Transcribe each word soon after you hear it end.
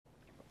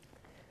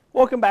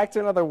Welcome back to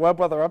another web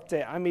weather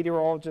update. I'm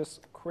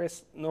meteorologist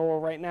Chris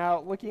Noel. Right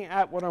now, looking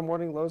at what our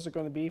morning lows are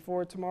going to be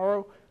for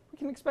tomorrow, we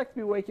can expect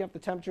to be waking up the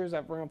temperatures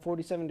at around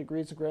 47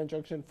 degrees in Grand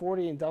Junction,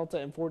 40 in Delta,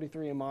 and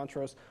 43 in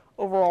Montrose.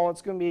 Overall,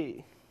 it's going to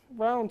be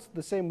around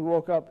the same we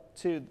woke up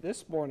to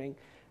this morning,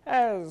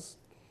 as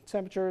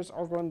temperatures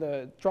are going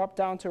to drop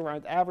down to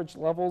around average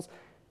levels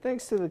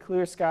thanks to the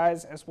clear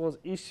skies as well as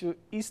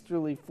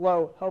easterly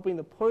flow, helping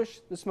to push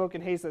the smoke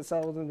and haze that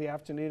settled in the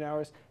afternoon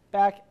hours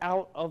back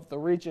out of the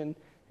region.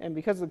 And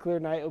because of the clear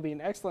night, it'll be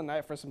an excellent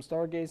night for some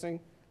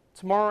stargazing.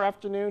 Tomorrow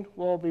afternoon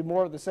will be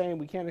more of the same.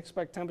 We can't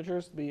expect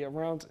temperatures to be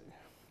around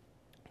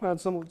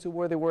similar to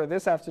where they were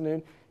this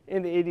afternoon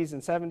in the 80s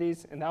and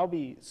 70s, and that'll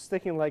be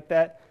sticking like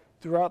that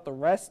throughout the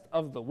rest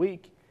of the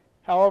week.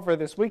 However,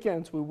 this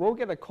weekend, we will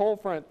get a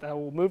cold front that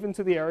will move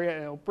into the area,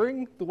 and it'll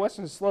bring the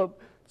western slope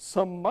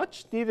some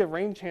much needed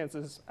rain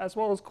chances, as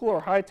well as cooler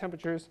high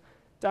temperatures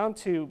down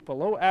to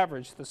below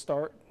average to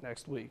start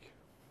next week.